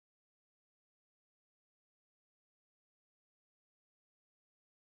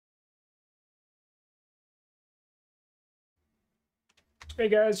Hey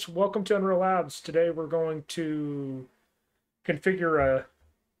guys, welcome to Unreal Labs. Today we're going to configure a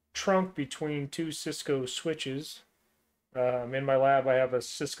trunk between two Cisco switches. In my lab, I have a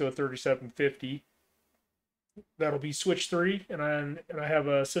Cisco 3750. That'll be switch 3, and I have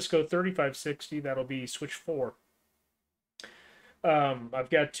a Cisco 3560. That'll be switch 4. I've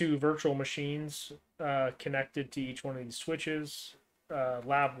got two virtual machines connected to each one of these switches.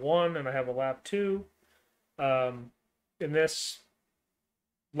 Lab 1, and I have a Lab 2. In this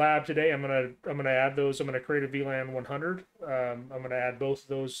lab today, I'm gonna add those. I'm gonna create a VLAN 100. I'm gonna add both of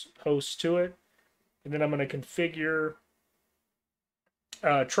those hosts to it, and then I'm gonna configure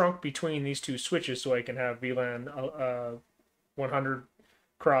a trunk between these two switches so I can have VLAN 100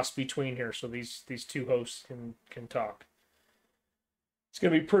 cross between here, so these two hosts can talk. It's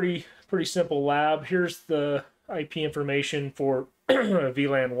gonna be pretty simple lab. Here's the IP information for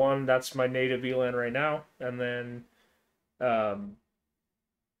VLAN 1. That's my native VLAN right now, and then um,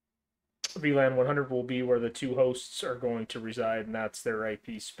 VLAN 100 will be where the two hosts are going to reside, and that's their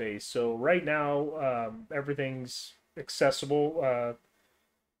IP space. So right now, everything's accessible.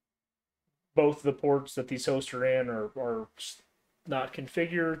 Both of the ports that these hosts are in are not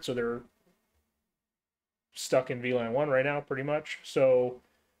configured, so they're stuck in VLAN 1 right now, pretty much. So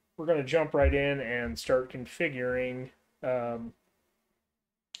we're going to jump right in and start configuring Lab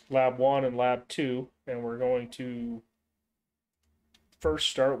 1 and Lab 2, and we're going to first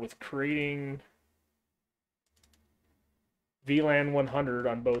start with creating VLAN 100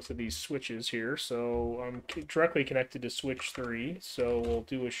 on both of these switches here. So I'm directly connected to switch 3. So we'll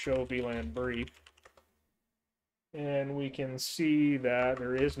do a show VLAN brief. And we can see that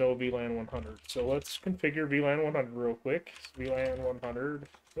there is no VLAN 100. So let's configure VLAN 100 real quick. VLAN 100.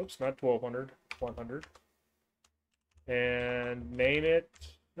 Oops, not 1200. 100. And name it.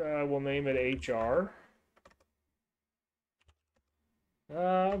 We'll name it HR.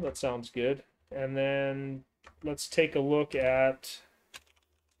 That sounds good. And then let's take a look at,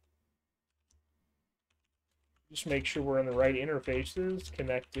 just make sure we're in the right interfaces,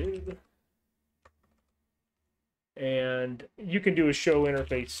 connected. And you can do a show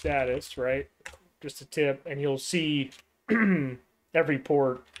interface status, right? Just a tip, and you'll see every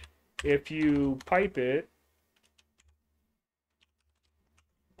port. If you pipe,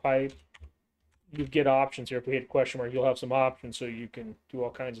 you get options here. If we hit question mark, you'll have some options so you can do all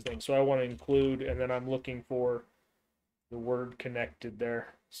kinds of things. So I want to include, and then I'm looking for the word connected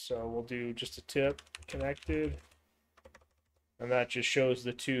there. So we'll do just a tip, connected, and that just shows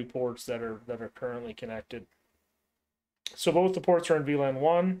the two ports that are currently connected. So both the ports are in VLAN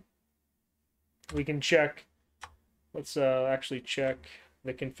 1. We can check, let's actually check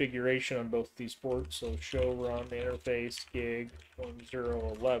the configuration on both these ports. So show run interface gig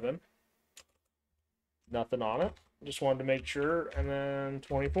 1011. Nothing on it. Just wanted to make sure. And then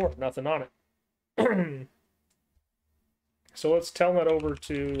 24, nothing on it. So let's tell that over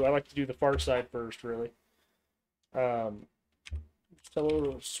to, I like to do the far side first, really. Tell it over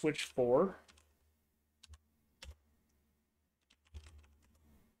to switch 4.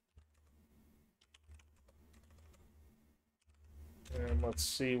 And let's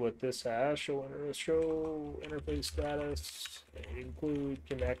see what this has. Show interface status, include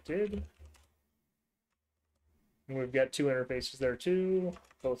connected. And we've got two interfaces there too,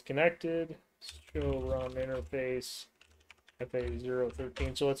 both connected. Show run interface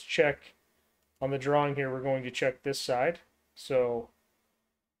FA013. So let's check on the drawing here. We're going to check this side. So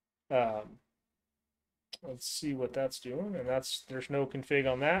let's see what that's doing. And there's no config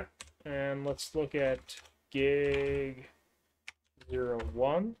on that. And let's look at gig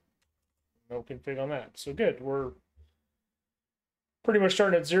 01. No config on that. So good. We're pretty much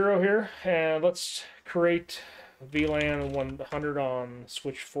starting at 0 here. And let's create VLAN 100 on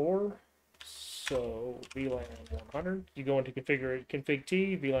switch 4. So VLAN 100. You go into config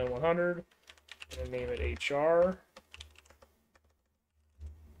T, VLAN 100, and name it HR.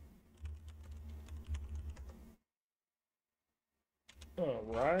 All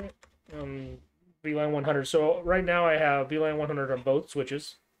right. VLAN 100. So right now I have VLAN 100 on both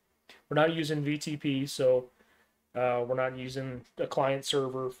switches. We're not using VTP, so we're not using a client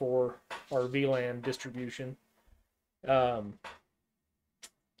server for our VLAN distribution. So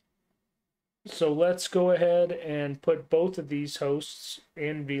let's go ahead and put both of these hosts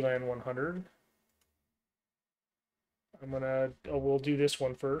in VLAN 100. We'll do this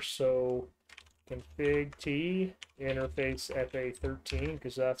one first. So config T, interface FA13,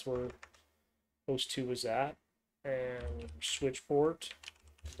 because that's where host 2 is at. And switch port,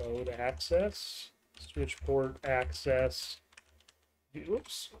 mode access, switch port access.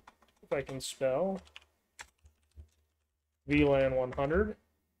 Whoops, if I can spell. VLAN 100.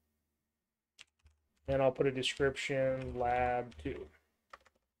 And I'll put a description lab 2.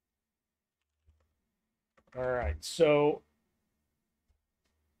 All right, so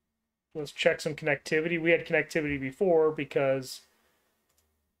let's check some connectivity. We had connectivity before because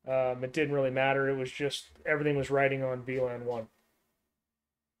it didn't really matter. It was just everything was writing on VLAN 1.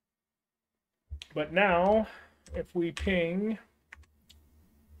 But now, if we ping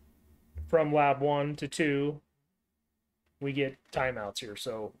from lab 1 to 2, we get timeouts here.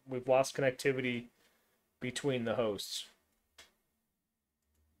 So we've lost connectivity between the hosts.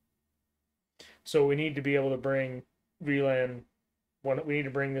 So we need to be able to bring VLAN we need to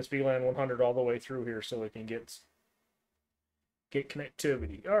bring this VLAN 100 all the way through here so we can get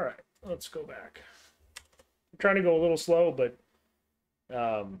connectivity. All right, let's go back. I'm trying to go a little slow, but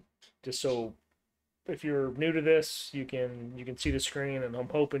just so if you're new to this, you can see the screen, and I'm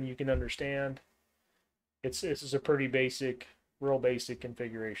hoping you can understand. This is a pretty basic, real basic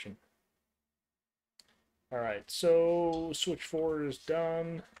configuration. All right, so switch 4 is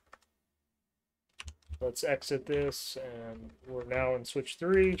done. Let's exit this, and we're now in switch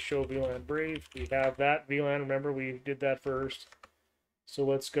 3, show VLAN brief. We have that VLAN, remember we did that first. So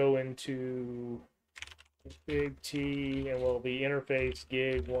let's go into config T, and we'll be interface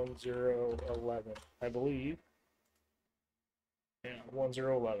gig 1011, I believe. Yeah,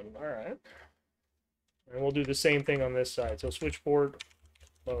 1011, all right. And we'll do the same thing on this side. So switch port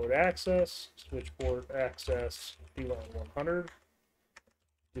mode access, switch port access VLAN 100,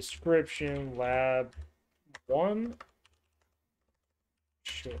 description lab 1,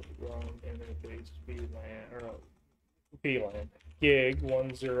 show run interface VLAN, or no, VLAN gig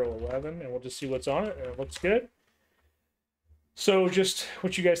 1011, and we'll just see what's on it, and it looks good. So just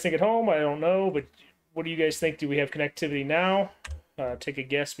what you guys think at home, I don't know, but what do you guys think? Do we have connectivity now? Take a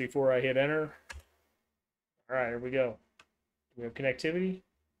guess before I hit enter. All right, here we go. Do we have connectivity?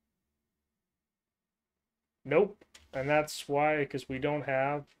 Nope. And that's why, because we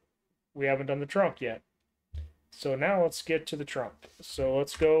haven't done the trunk yet. So now let's get to the trunk. So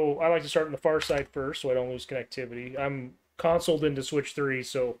let's go. I like to start on the far side first so I don't lose connectivity. I'm consoled into switch 3,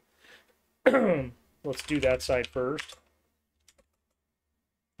 so let's do that side first.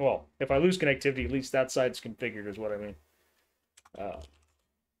 Well, if I lose connectivity, at least that side's configured is what I mean.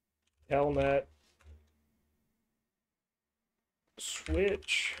 Telnet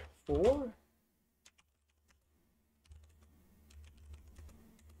switch 4.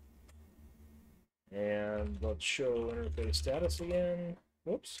 And let's show interface status again.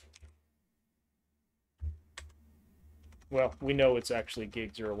 Whoops. Well, we know it's actually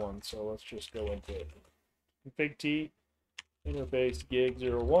gig 01, so let's just go into it. Config T, interface gig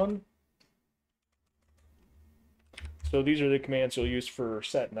 01. So these are the commands you'll use for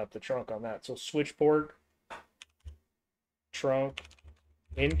setting up the trunk on that. So switch port, trunk,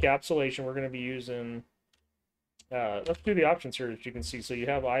 encapsulation. We're going to be using, let's do the options here as you can see. So you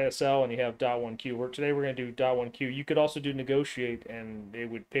have ISL and you have .1Q. Today we're going to do .1Q. You could also do negotiate and it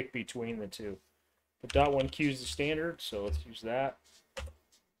would pick between the two. But .1Q is the standard, so let's use that.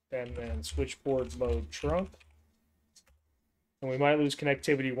 And then switchboard mode trunk. And we might lose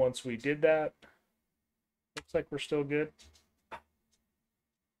connectivity once we did that. Looks like we're still good.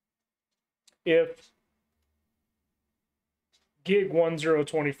 If gig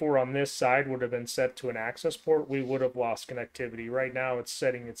 1024 on this side would have been set to an access port, we would have lost connectivity. Right now it's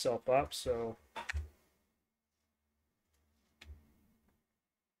setting itself up, so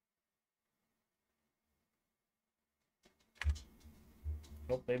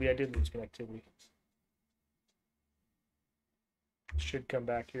oh, maybe I did lose connectivity. Should come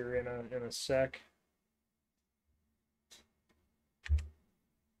back here in a sec.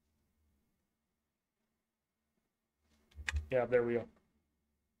 Yeah, there we go.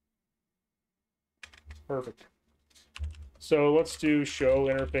 Perfect. So let's do show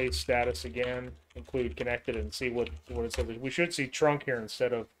interface status again, include connected, and see what it says. We should see trunk here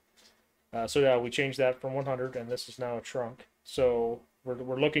instead of, so yeah, we changed that from 100, and this is now a trunk. So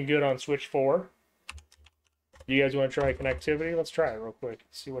we're looking good on switch 4. You guys want to try connectivity? Let's try it real quick,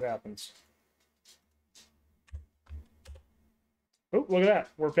 see what happens. Oh, look at that,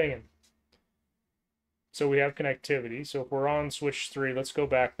 we're pinging. So we have connectivity. So if we're on switch 3, let's go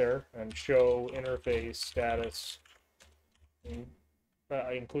back there and show interface status.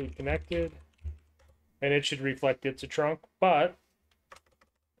 Include connected. And it should reflect it's a trunk. But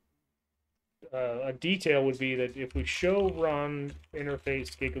a detail would be that if we show run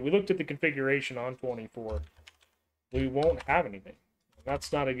interface gig, we looked at the configuration on 24, we won't have anything.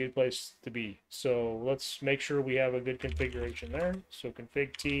 That's not a good place to be. So let's make sure we have a good configuration there. So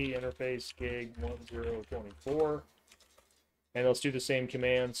config T interface gig 1024. And let's do the same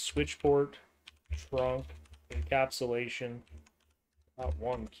command: switch port, trunk, encapsulation,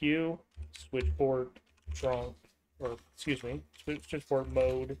 .1Q, switch port, trunk, or excuse me, switch port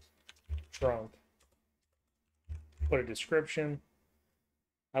mode, trunk. Put a description.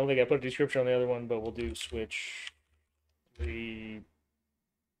 I don't think I put a description on the other one, but we'll do switch the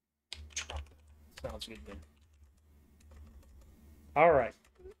trunk. Sounds good then. All right.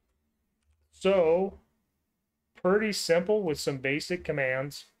 So, pretty simple with some basic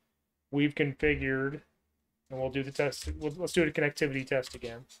commands. We've configured, and we'll do the test. Let's do a connectivity test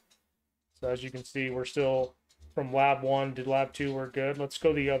again. So as you can see, we're still from lab 1 to lab 2, we're good. Let's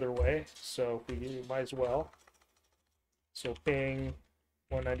go the other way. So we might as well. So ping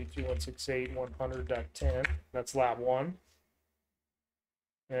 192.168.100.10. That's lab 1.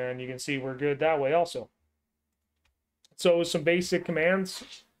 And you can see we're good that way also. So some basic commands.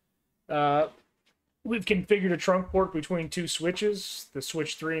 We've configured a trunk port between 2 switches, the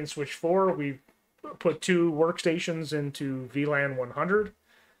switch 3 and switch 4. We've put 2 workstations into VLAN 100.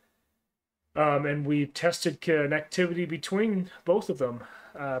 And we've tested connectivity between both of them.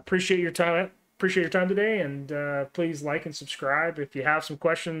 Appreciate your time. Appreciate your time today, and please like and subscribe. If you have some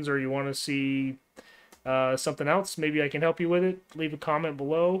questions or you want to see something else, maybe I can help you with it. Leave a comment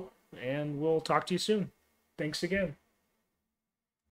below, and we'll talk to you soon. Thanks again.